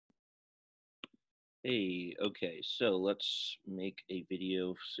Hey, okay, so let's make a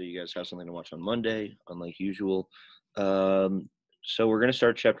video so you guys have something to watch on Monday, unlike usual. Um, so we're going to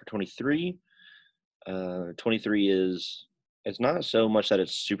start chapter 23. 23 is, it's not so much that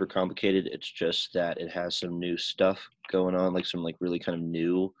it's super complicated, it's just that it has some new stuff going on, like some like really kind of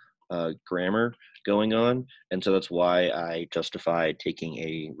new grammar going on. And so that's why I justified taking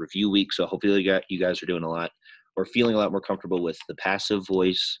a review week. So hopefully you guys are doing a lot or feeling a lot more comfortable with the passive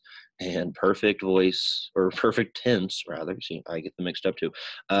voice and perfect voice or perfect tense rather. See, I get them mixed up too,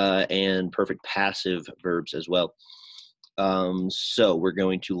 and perfect passive verbs as well. So we're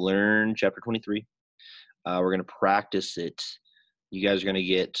going to learn chapter 23. We're going to practice it. You guys are going to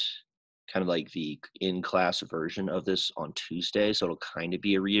get kind of like the in-class version of this on Tuesday, so it'll kind of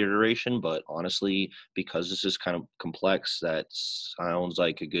be a reiteration, but honestly, because this is kind of complex, that sounds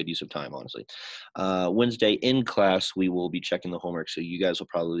like a good use of time, honestly. Wednesday in class, we will be checking the homework, so you guys will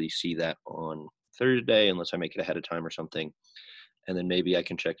probably see that on Thursday, unless I make it ahead of time or something. And then maybe I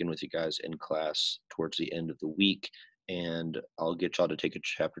can check in with you guys in class towards the end of the week, and I'll get y'all to take a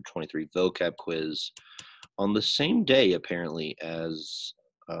chapter 23 vocab quiz on the same day, apparently,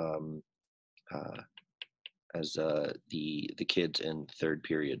 um, uh, as the kids in third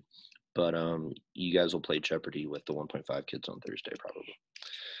period. But you guys will play Jeopardy with the 1.5 kids on Thursday,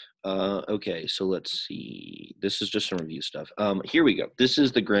 probably. Okay, so let's see. This is just some review stuff. Here we go. This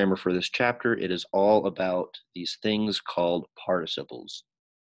is the grammar for this chapter. It is all about these things called participles.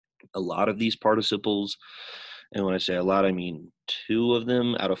 A lot of these participles, and when I say a lot, I mean two of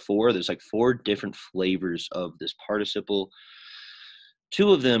them out of four. There's like four different flavors of this participle.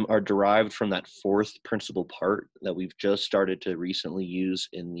 Two of them are derived from that fourth principal part that we've just started to recently use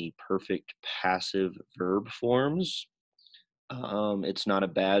in the perfect passive verb forms. It's not a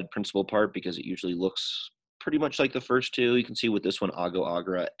bad principal part because it usually looks pretty much like the first two. You can see with this one, ago,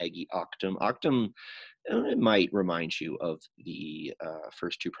 agra, egi, octum. Octum, it might remind you of the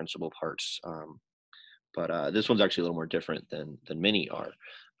first two principal parts. But this one's actually a little more different than many are.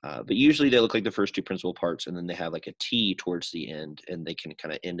 But usually they look like the first two principal parts, and then they have like a T towards the end, and they can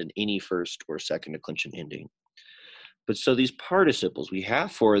kind of end in any first or second declension ending. But so these participles, we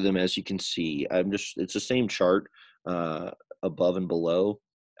have four of them, as you can see. It's the same chart above and below.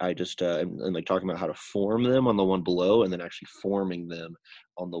 I'm like talking about how to form them on the one below, and then actually forming them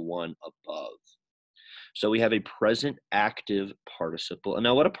on the one above. So we have a present active participle. And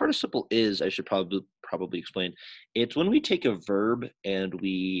now what a participle is, I should probably explain. It's when we take a verb and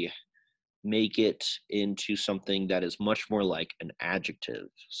we make it into something that is much more like an adjective.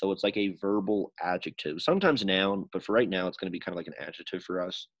 So it's like a verbal adjective, sometimes noun, but for right now, it's going to be kind of like an adjective for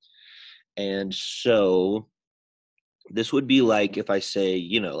us. And so this would be like if I say,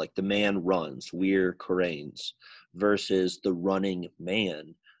 like the man runs, we're cranes, versus the running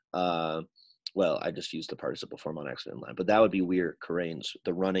man. Uh, well, I just used the participle form on accident line, but that would be we're cranes,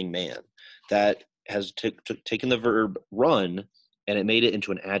 the running man. That has taken the verb run and it made it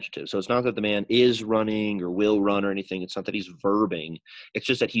into an adjective. So it's not that the man is running or will run or anything. It's not that he's verbing. It's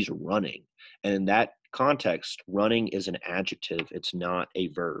just that he's running. And in that context, running is an adjective. It's not a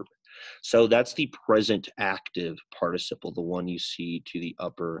verb. So that's the present active participle, the one you see to the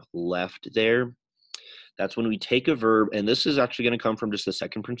upper left there. That's when we take a verb, and this is actually going to come from just the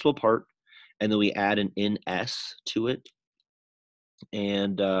second principal part, and then we add an ns to it,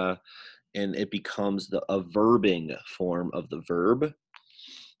 and it becomes a verbing form of the verb.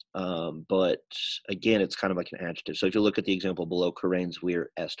 But again, it's kind of like an adjective. So if you look at the example below, Corain's vir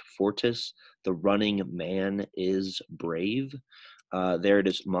est fortis, the running man is brave. There it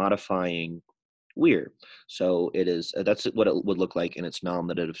is modifying we're. So it is, that's what it would look like in its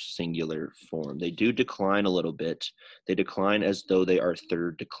nominative singular form. They do decline a little bit. They decline as though they are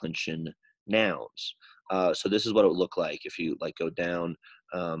third declension nouns. So this is what it would look like if you like go down.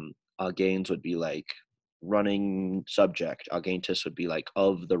 Agains would be like running subject. Agentis would be like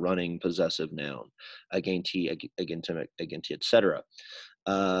of the running possessive noun. Agenti, agenti, etc.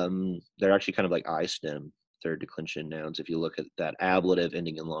 They're actually kind of like I stem, third declension nouns. If you look at that ablative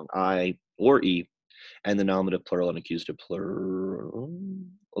ending in long I or E, and the nominative plural and accusative plural.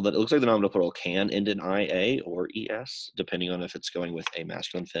 Well, it looks like the nominative plural can end in IA or ES, depending on if it's going with a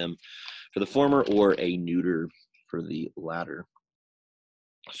masculine fem for the former or a neuter for the latter.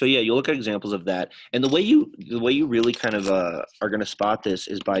 So yeah, you look at examples of that, and the way you really kind of are going to spot this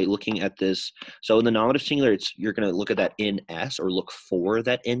is by looking at this. So in the nominative singular, you're going to look at that ns or look for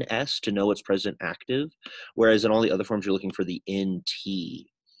that ns to know it's present active, whereas in all the other forms, you're looking for the nt,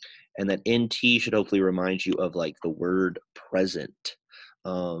 and that nt should hopefully remind you of like the word present.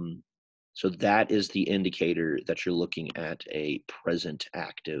 So that is the indicator that you're looking at a present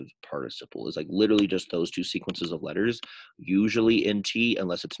active participle. It's like literally just those two sequences of letters, usually in T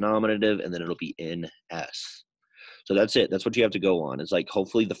unless it's nominative, and then it'll be in S. So that's it. That's what you have to go on. It's like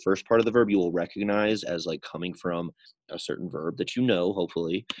hopefully the first part of the verb you will recognize as like coming from a certain verb that you know,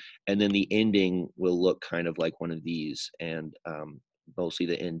 hopefully, and then the ending will look kind of like one of these, and mostly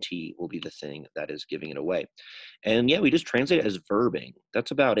the NT will be the thing that is giving it away. And yeah, we just translate it as verbing.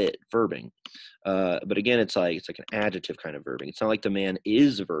 That's about it, verbing. But again, it's like an adjective kind of verbing. It's not like the man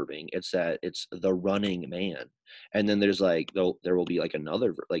is verbing. It's that it's the running man. And then there's like there will be like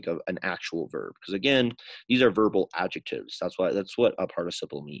another like an actual verb, because again, these are verbal adjectives. That's what a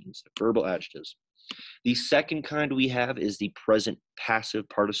participle means. Verbal adjectives. The second kind we have is the present passive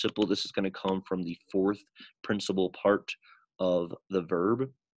participle. This is going to come from the fourth principal part of the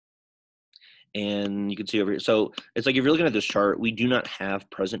verb. And you can see over here. So it's like if you're looking at this chart, we do not have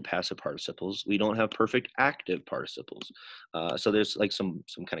present passive participles. We don't have perfect active participles. So there's like some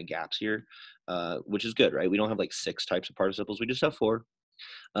kind of gaps here, which is good, right? We don't have like 6 types of participles. We just have 4.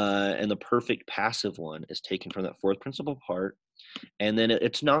 And the perfect passive one is taken from that fourth principal part. And then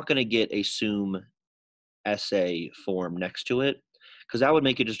it's not going to get a sum essay form next to it, because that would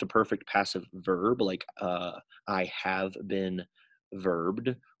make it just a perfect passive verb, like I have been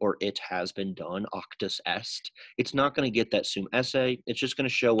verbed, or it has been done, actus est. It's not going to get that sum essay. It's just going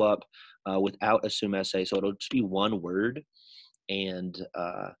to show up without a sum essay, so it'll just be one word, and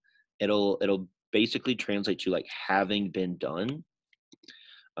it'll basically translate to like having been done.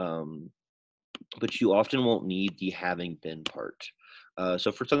 But you often won't need the having been part.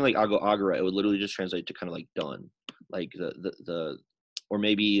 So for something like ago agora, it would literally just translate to kind of like done, like the or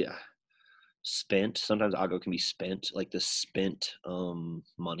maybe spent. Sometimes ago can be spent, like the spent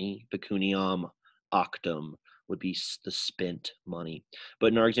money. Pecuniam octum would be the spent money.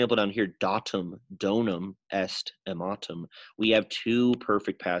 But in our example down here, datum, donum, est, ematum, we have 2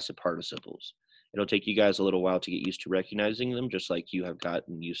 perfect passive participles. It'll take you guys a little while to get used to recognizing them, just like you have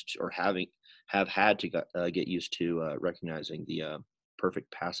gotten used to, or have had to get used to recognizing the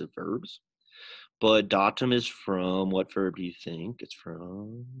perfect passive verbs. But datum is from, what verb do you think? It's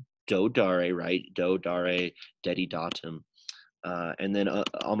from do dare, right? Do dare, dedi datum. And then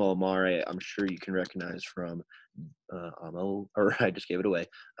amo amare, I'm sure you can recognize from amo, or I just gave it away.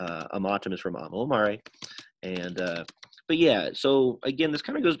 Amatum is from amo amare. And but yeah, so again, this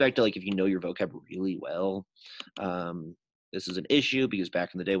kind of goes back to like if you know your vocab really well. This is an issue because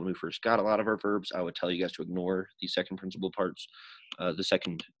back in the day when we first got a lot of our verbs, I would tell you guys to ignore the second principal parts, the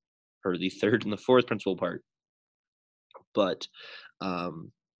second or the third and the fourth principal part. But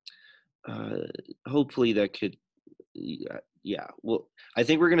hopefully that could, yeah. Well, I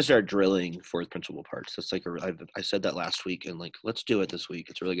think we're gonna start drilling fourth principal parts. That's like I said that last week, and like let's do it this week.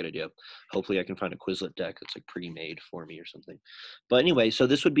 It's a really good idea. Hopefully, I can find a Quizlet deck that's like pre-made for me or something. But anyway, so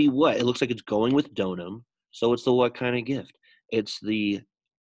this would be what it looks like. It's going with donum. So it's the what kind of gift? It's the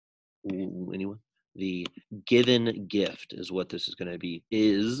anyone? The given gift is what this is going to be.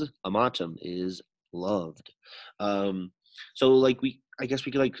 Is amatum is loved. So like I guess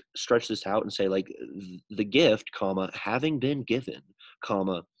we could like stretch this out and say like the gift, comma, having been given,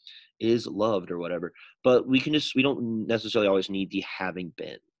 comma, is loved or whatever. But we don't necessarily always need the having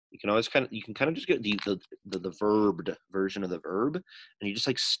been. You can kind of just get the verbed version of the verb, and you just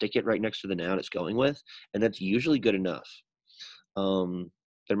like stick it right next to the noun it's going with, and that's usually good enough.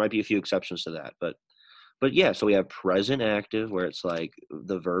 There might be a few exceptions to that, but yeah, so we have present active where it's like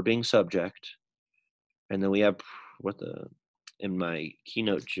the verbing subject, and then we have in my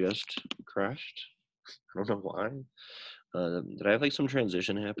keynote just crashed. I don't know why. Did I have like some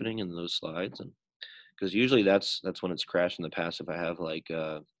transition happening in those slides? And because usually that's when it's crashed in the past. If I have like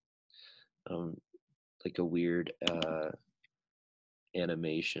a weird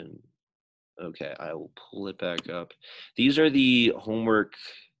animation. Okay, I will pull it back up. These are the homework.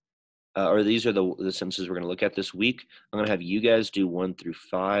 Or these are the sentences we're going to look at this week. I'm going to have you guys do 1 through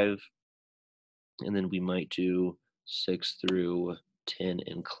 5, and then we might do 6 through 10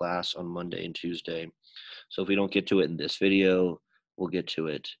 in class on Monday and Tuesday. So if we don't get to it in this video, we'll get to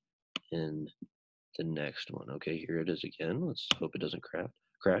it in the next one. Okay, here it is again. Let's hope it doesn't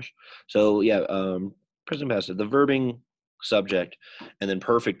crash. So yeah, present passive, the verbing subject, and then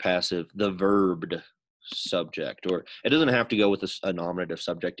perfect passive, the verbed subject. Or it doesn't have to go with a nominative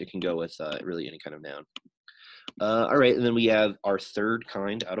subject. It can go with really any kind of noun. All right, and then we have our third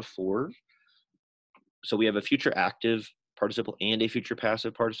kind out of 4. So we have a future active participle and a future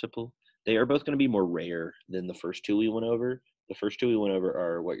passive participle. They are both going to be more rare than the first 2 we went over. The first 2 we went over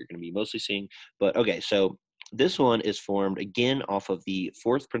are what you're going to be mostly seeing. But okay, so this one is formed again off of the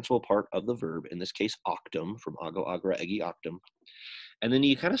fourth principal part of the verb, in this case, octum, from ago, agra, egi, octum. And then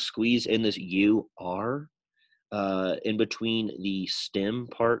you kind of squeeze in this you, are, in between the stem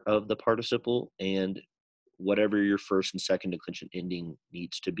part of the participle and whatever your first and second declension ending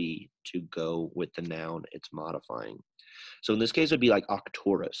needs to be to go with the noun it's modifying. So in this case, it would be like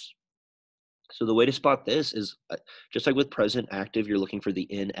octorus. So the way to spot this is just like with present active, you're looking for the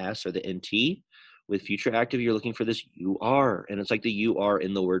ns or the nt. With future active, you're looking for this you are, and it's like the you are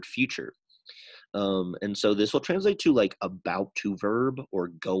in the word future. And so this will translate to like about to verb or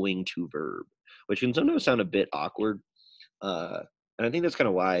going to verb, which can sometimes sound a bit awkward. And I think that's kind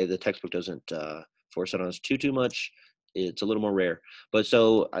of why the textbook doesn't force it on us too much. It's a little more rare. But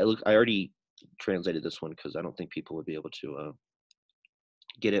so I already translated this one because I don't think people would be able to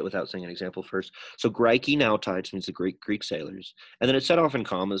get it without saying an example first. So Graiki nautides means the Greek sailors. And then it's set off in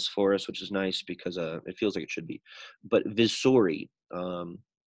commas for us, which is nice because it feels like it should be. But Visori,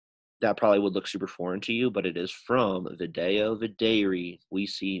 that probably would look super foreign to you, but it is from Video, Videri,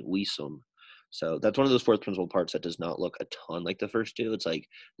 Visi, Visum. So that's one of those fourth principal parts that does not look a ton like the first two. It's like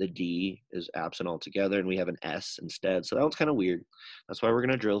the D is absent altogether, and we have an S instead. So that one's kind of weird. That's why we're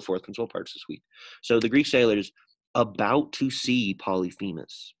going to drill fourth principal parts this week. So the Greek sailors about to see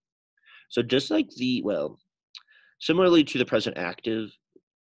Polyphemus. So just like similarly to the present active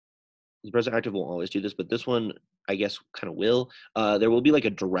won't always do this, but this one, I guess, kind of will. There will be like a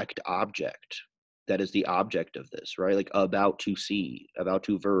direct object that is the object of this, right? Like about to see, about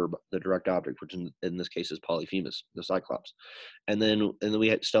to verb, the direct object, which in this case is Polyphemus, the Cyclops. And then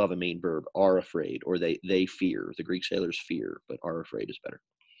we still have a main verb, are afraid, or they fear. The Greek sailors fear, but are afraid is better.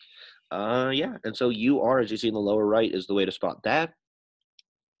 Yeah, and so you are, as you see in the lower right, is the way to spot that.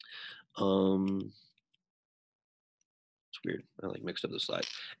 It's weird. I like mixed up the slide.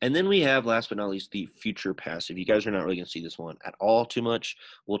 And then we have, last but not least, the future passive. You guys are not really going to see this one at all too much.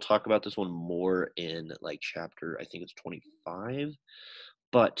 We'll talk about this one more in like chapter, I think it's 25.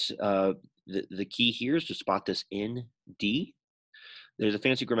 But the key here is to spot this in D. There's a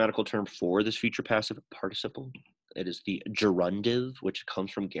fancy grammatical term for this future passive participle. It is the gerundive, which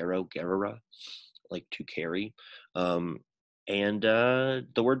comes from gero, gerera, like to carry. And the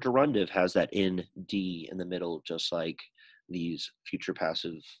word gerundive has that in D in the middle, just like these future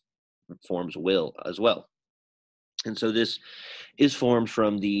passive forms will as well. And so this is formed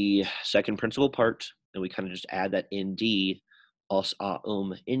from the second principal part, and we kind of just add that in D, us,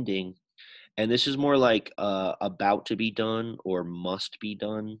 ending. And this is more like about to be done or must be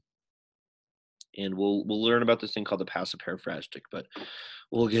done. And we'll learn about this thing called the passive periphrastic, but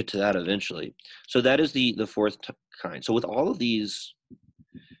we'll get to that eventually. So that is the fourth kind. So with all of these,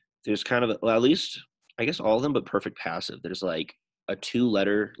 there's kind of, well, at least, I guess all of them, but perfect passive. There's like a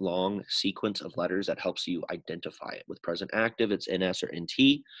 2-letter long sequence of letters that helps you identify it. With present active, it's NS or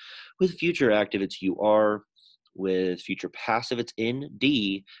NT. With future active, it's UR. With future passive, it's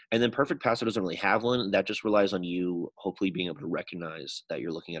ND. And then perfect passive doesn't really have one. That just relies on you hopefully being able to recognize that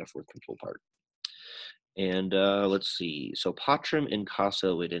you're looking at a fourth principal part. And let's see. So patrum in casa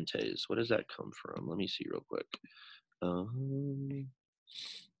videntes. What does that come from? Let me see real quick. Not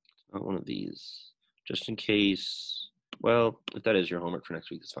one of these. Just in case. Well, if that is your homework for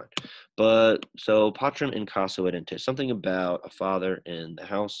next week, it's fine. But so patrum in casa videntes. Something about a father in the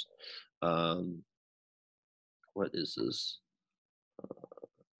house. What is this?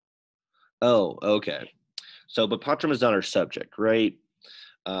 Oh, okay. So, but patrum is not our subject, right?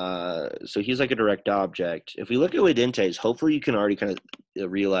 So he's like a direct object. If we look at videntes, hopefully you can already kind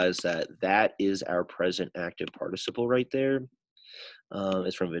of realize that is our present active participle right there.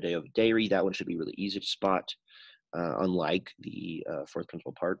 It's from video videri. That one should be really easy to spot, unlike the fourth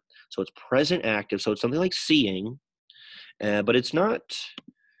principal part. So it's present active. So it's something like seeing, but it's not.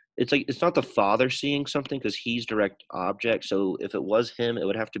 It's not the father seeing something because he's direct object. So if it was him, it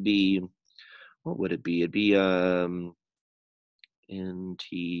would have to be. What would it be? It'd be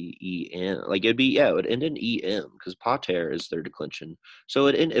N-T-E-N, like it'd be, it would end in E-M because pater is their declension. So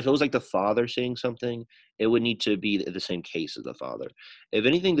if it was like the father saying something, it would need to be the same case as the father. If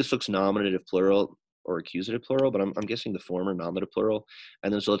anything, this looks nominative plural or accusative plural, but I'm guessing the former, nominative plural.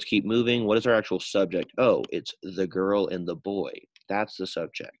 And then so let's keep moving. What is our actual subject? Oh, it's the girl and the boy. That's the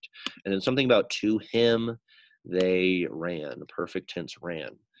subject. And then something about to him, they ran, perfect tense ran.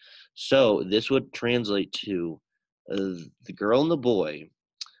 So this would translate to the girl and the boy,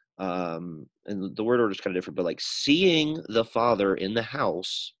 and the word order is kind of different, but like seeing the father in the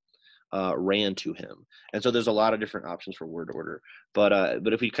house, ran to him. And so there's a lot of different options for word order. But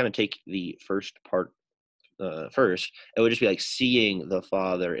if we kind of take the first part, first, it would just be like seeing the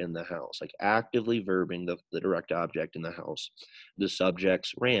father in the house, like actively verbing the direct object in the house. The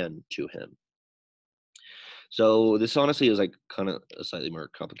subjects ran to him. So this honestly is like kind of a slightly more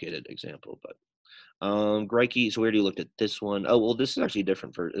complicated example, but Greike, so we already looked at this one. Oh, well, this is actually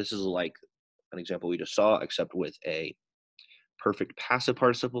different. This is like an example we just saw, except with a perfect passive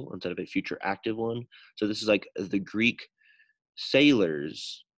participle instead of a future active one. So this is like the Greek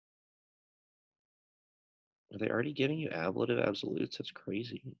sailors. Are they already giving you ablative absolutes? That's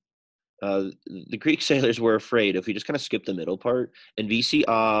crazy. The Greek sailors were afraid. If we just kind of skip the middle part, and VC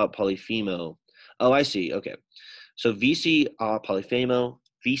polyphemo. Oh, I see. Okay. So VC polyphemo.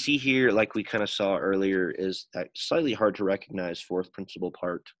 VC here, like we kind of saw earlier, is that slightly hard to recognize fourth principal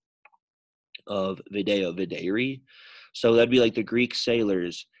part of video videri. So that'd be like the Greek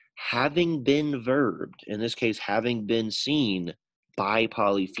sailors having been verbed, in this case, having been seen by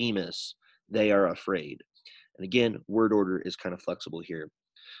Polyphemus, they are afraid. And again, word order is kind of flexible here.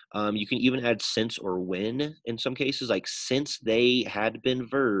 You can even add since or when in some cases, like since they had been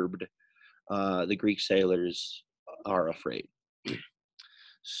verbed, the Greek sailors are afraid.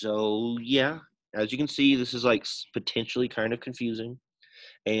 So yeah, as you can see, this is like potentially kind of confusing.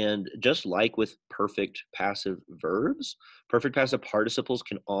 And just like with perfect passive verbs, perfect passive participles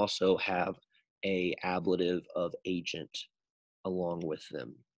can also have a ablative of agent along with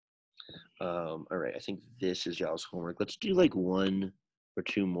them. All right, I think this is y'all's homework. Let's do like one or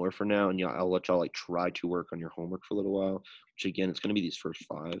two more for now, and y'all, I'll let y'all like try to work on your homework for a little while, which again, it's going to be these first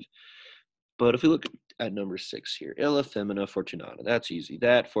five. But if we look at number 6 here, illa femina fortunata, that's easy.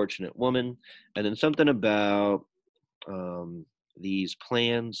 That fortunate woman, and then something about these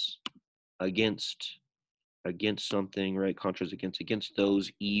plans against something, right? Contras against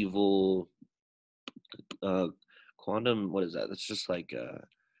those evil quantum. What is that? That's just like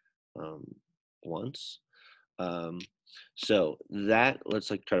once. So that, let's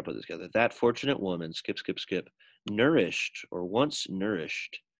like try to put this together. That fortunate woman, skip, nourished or once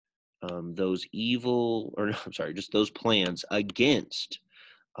nourished those evil, or no, I'm sorry, just those plans against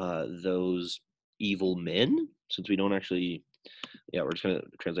those evil men. Since we don't actually, yeah, we're just gonna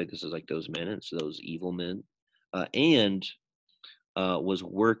translate this as like those men. It's those evil men, and was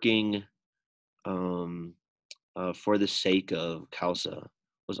working for the sake of causa.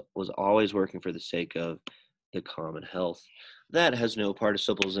 Was always working for the sake of the common health. That has no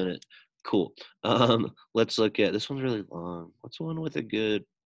participles in it. Cool. Let's look at this one's really long. What's the one with a good?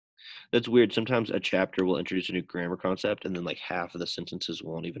 That's weird. Sometimes a chapter will introduce a new grammar concept, and then like half of the sentences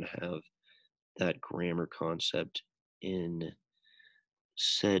won't even have that grammar concept in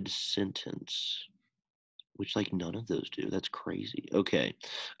said sentence, which like none of those do. That's crazy. Okay.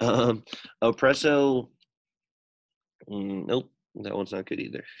 Oppresso. Nope, that one's not good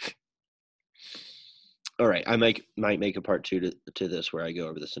either. All right, I might make a part 2 to this where I go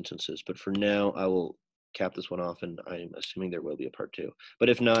over the sentences, but for now I will cap this one off, and I'm assuming there will be a part 2. But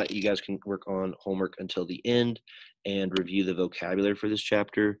if not, you guys can work on homework until the end and review the vocabulary for this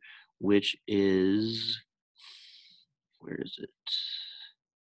chapter, which is, where is it?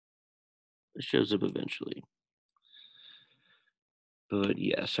 It shows up eventually. But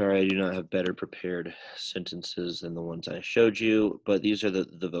yeah, sorry, I do not have better prepared sentences than the ones I showed you. But these are the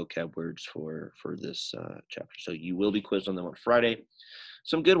vocab words for this chapter. So you will be quizzed on them on Friday.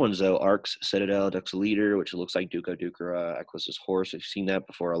 Some good ones though: Arx, Citadel, Dux Leader, which looks like Duco Ducera, Equus' horse. We've seen that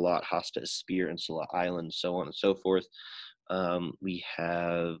before a lot. Hasta is spear, Insula Island, so on and so forth. We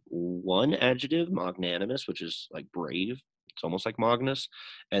have one adjective, magnanimous, which is like brave. It's almost like Magnus.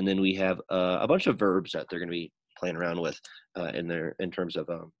 And then we have a bunch of verbs that they're going to be playing around with in terms of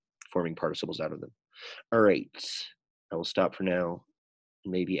forming participles out of them. All right, I will stop for now.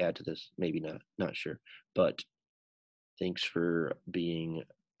 Maybe add to this, maybe not sure. But thanks for being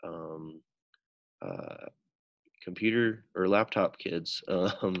computer or laptop kids.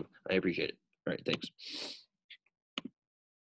 I appreciate it. All right, thanks.